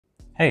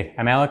Hey,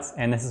 I'm Alex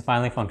and this is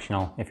Finally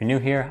Functional. If you're new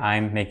here,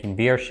 I'm making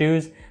VR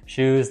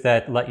shoes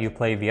that let you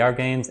play VR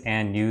games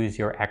and use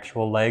your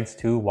actual legs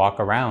to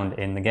walk around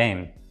in the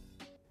game.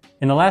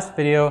 In the last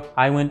video,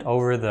 I went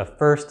over the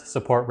first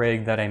support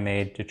rig that I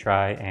made to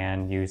try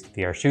and use the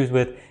VR shoes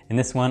with. In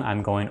this one,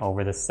 I'm going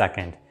over the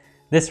second.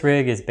 This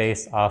rig is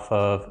based off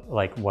of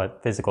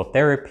what physical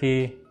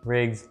therapy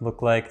rigs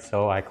look like,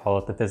 so I call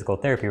it the physical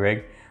therapy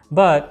rig.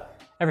 But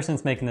ever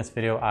since making this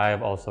video,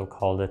 I've also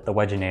called it the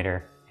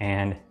Wedginator,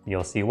 and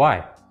you'll see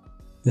why.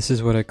 This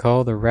is what I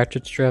call the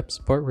ratchet strap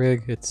support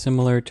rig. It's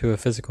similar to a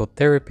physical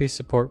therapy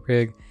support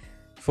rig.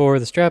 For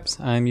the straps,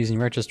 I'm using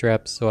ratchet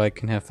straps so I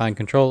can have fine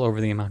control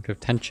over the amount of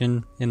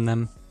tension in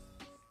them.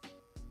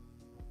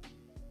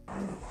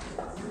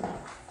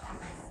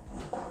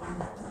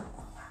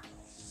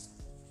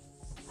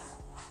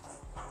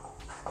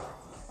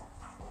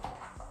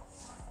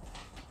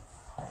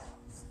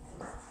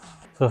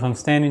 So if I'm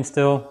standing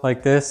still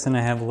like this and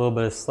I have a little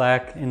bit of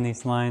slack in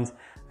these lines,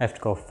 I have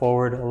to go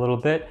forward a little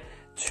bit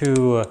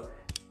to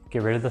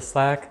get rid of the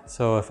slack.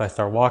 So if I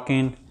start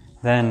walking,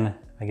 then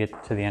I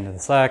get to the end of the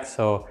slack.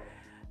 So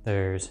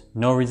there's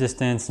no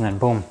resistance, and then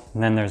boom,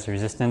 and then there's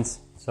resistance.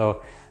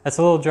 So that's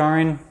a little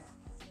jarring.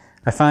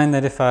 I find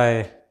that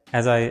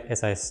as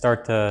I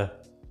start to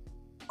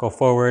go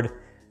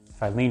forward,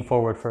 if I lean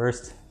forward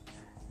first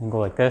and go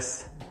like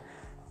this,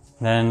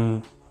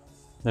 then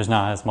there's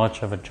not as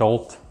much of a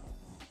jolt.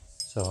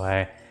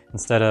 So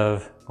instead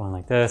of going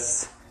like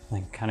this,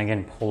 and kind of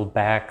getting pulled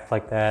back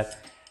like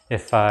that,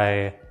 if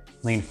I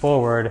lean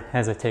forward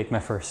as I take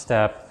my first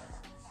step,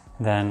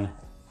 then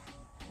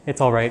it's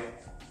all right.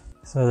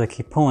 So as I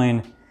keep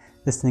pulling,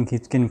 this thing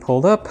keeps getting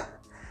pulled up.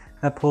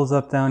 That pulls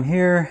up down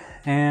here,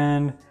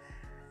 and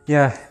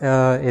yeah,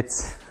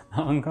 it's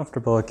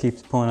uncomfortable. It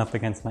keeps pulling up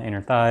against my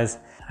inner thighs.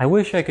 I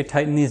wish I could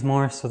tighten these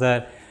more so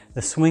that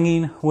the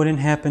swinging wouldn't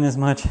happen as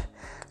much.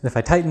 But if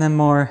I tighten them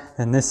more,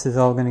 then this is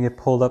all going to get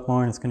pulled up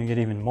more, and it's going to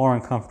get even more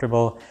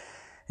uncomfortable.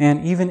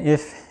 And even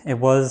if it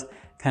was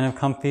kind of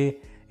comfy,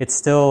 it's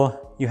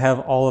still, you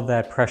have all of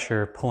that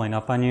pressure pulling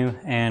up on you.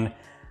 And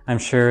I'm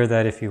sure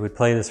that if you would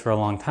play this for a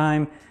long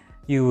time,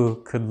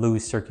 you could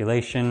lose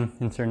circulation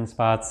in certain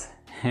spots,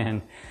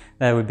 and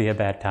that would be a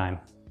bad time.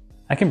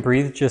 I can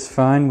breathe just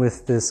fine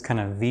with this kind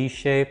of V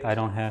shape. I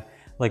don't have,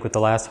 like with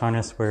the last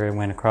harness where it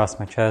went across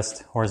my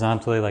chest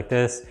horizontally like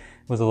this, it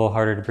was a little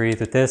harder to breathe.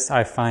 With this,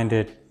 I find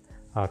it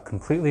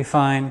completely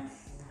fine.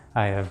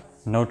 I have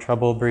no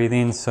trouble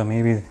breathing, so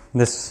maybe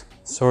this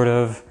sort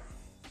of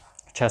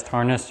chest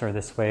harness or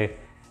this way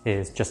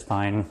is just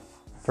fine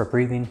for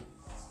breathing.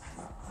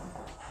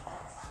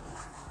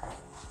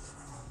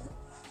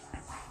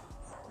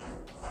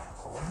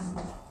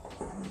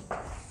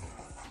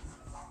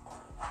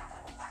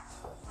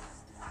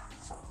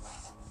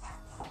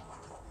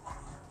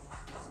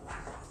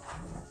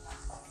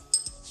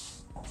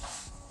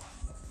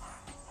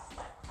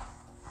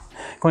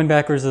 Going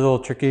backwards is a little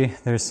tricky.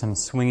 There's some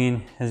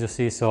swinging, as you'll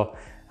see. So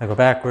I go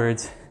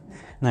backwards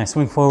and I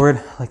swing forward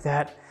like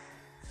that.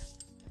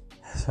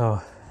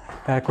 So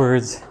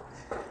backwards,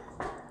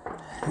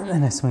 and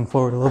then I swing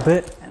forward a little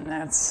bit, and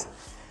that's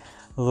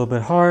a little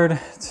bit hard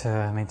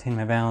to maintain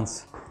my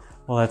balance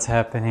while that's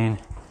happening.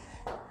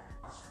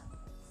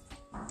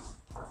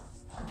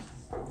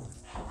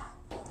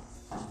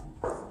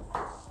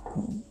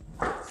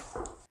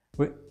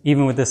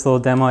 Even with this little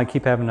demo, I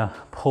keep having to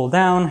pull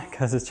down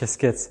because it just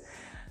gets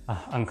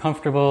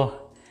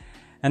uncomfortable.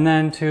 And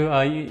then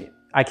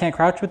I can't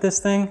crouch with this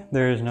thing.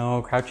 There's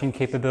no crouching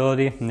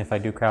capability. And if I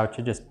do crouch,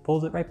 it just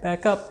pulls it right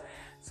back up.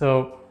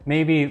 So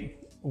maybe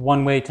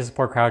one way to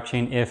support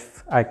crouching,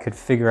 if I could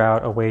figure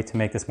out a way to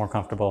make this more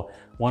comfortable,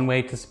 one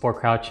way to support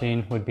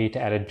crouching would be to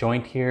add a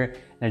joint here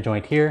and a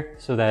joint here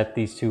so that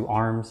these two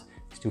arms,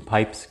 these two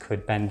pipes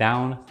could bend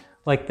down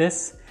like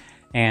this.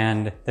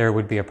 And there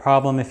would be a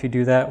problem if you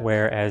do that,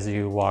 where as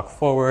you walk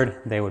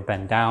forward, they would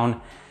bend down,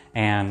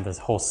 and this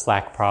whole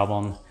slack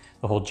problem,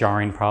 the whole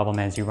jarring problem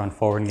as you run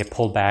forward and get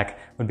pulled back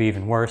would be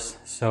even worse.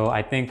 So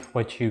I think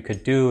what you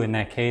could do in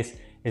that case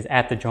is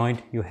at the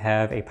joint, you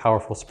have a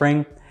powerful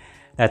spring.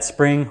 That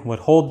spring would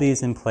hold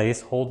these in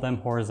place, hold them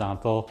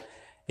horizontal.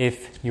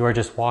 If you are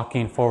just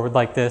walking forward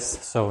like this,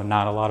 so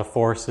not a lot of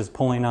force is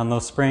pulling on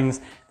those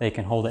springs, they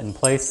can hold it in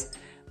place.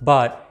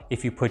 But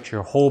if you put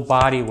your whole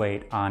body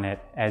weight on it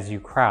as you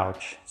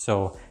crouch,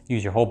 so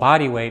use your whole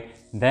body weight,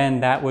 then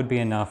that would be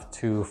enough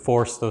to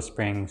force those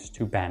springs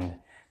to bend.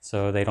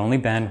 So they'd only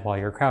bend while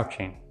you're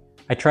crouching.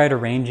 I tried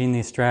arranging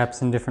these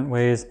straps in different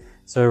ways.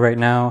 So right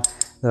now,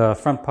 the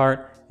front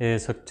part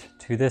is hooked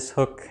to this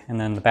hook, and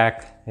then the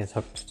back is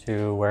hooked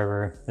to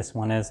wherever this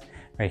one is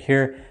right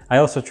here. I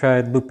also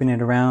tried looping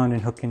it around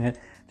and hooking it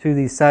to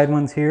these side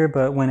ones here,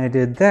 but when I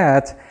did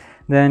that,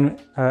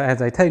 then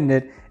as I tightened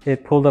it,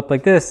 it pulled up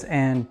like this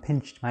and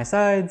pinched my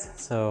sides.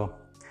 So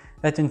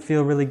that didn't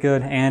feel really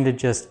good, and it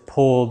just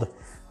pulled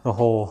the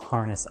whole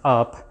harness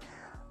up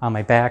on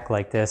my back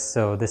like this.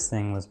 So this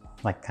thing was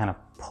like kind of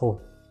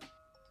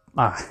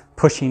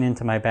pushing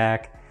into my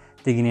back,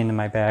 digging into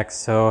my back.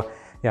 So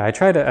Yeah, I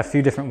tried a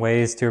few different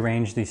ways to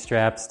arrange these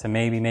straps to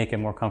maybe make it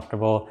more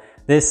comfortable.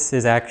 This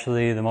is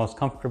actually the most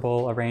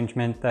comfortable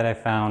arrangement that I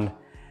found.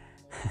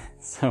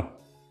 So,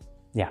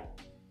 yeah.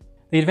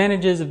 The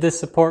advantages of this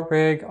support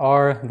rig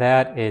are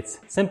that it's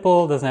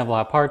simple, doesn't have a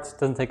lot of parts,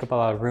 doesn't take up a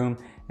lot of room,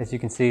 as you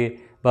can see.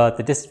 But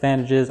the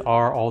disadvantages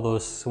are all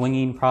those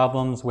swinging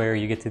problems where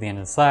you get to the end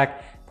of the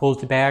slack,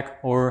 pulls you back,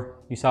 or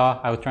you saw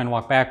I was trying to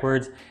walk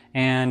backwards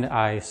and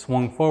I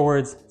swung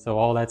forwards. So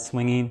all that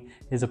swinging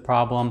is a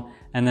problem.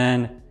 And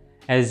then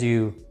as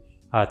you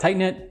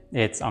tighten it,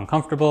 it's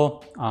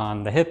uncomfortable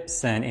on the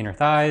hips and inner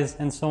thighs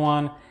and so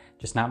on.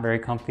 Just not very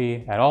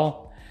comfy at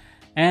all.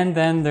 And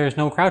then there's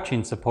no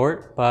crouching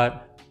support,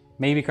 but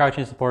maybe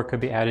crouching support could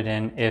be added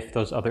in if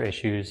those other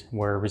issues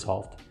were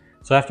resolved.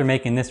 So after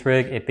making this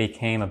rig, it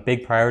became a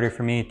big priority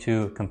for me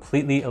to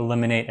completely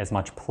eliminate as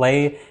much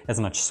play, as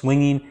much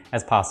swinging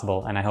as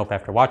possible. And I hope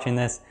after watching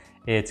this,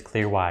 it's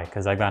clear why,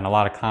 because I've gotten a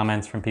lot of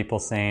comments from people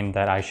saying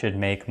that I should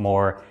make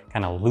more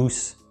kind of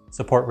loose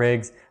support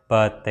rigs,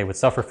 but they would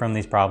suffer from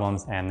these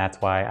problems, and that's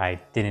why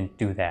I didn't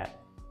do that.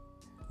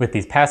 With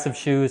these passive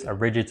shoes, a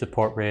rigid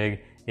support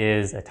rig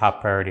is a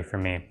top priority for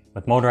me.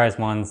 With motorized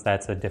ones,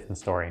 that's a different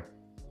story.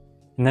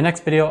 In the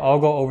next video, I'll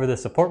go over the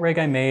support rig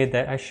I made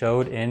that I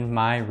showed in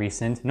my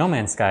recent No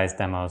Man's Skies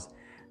demos.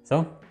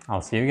 So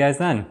I'll see you guys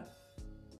then.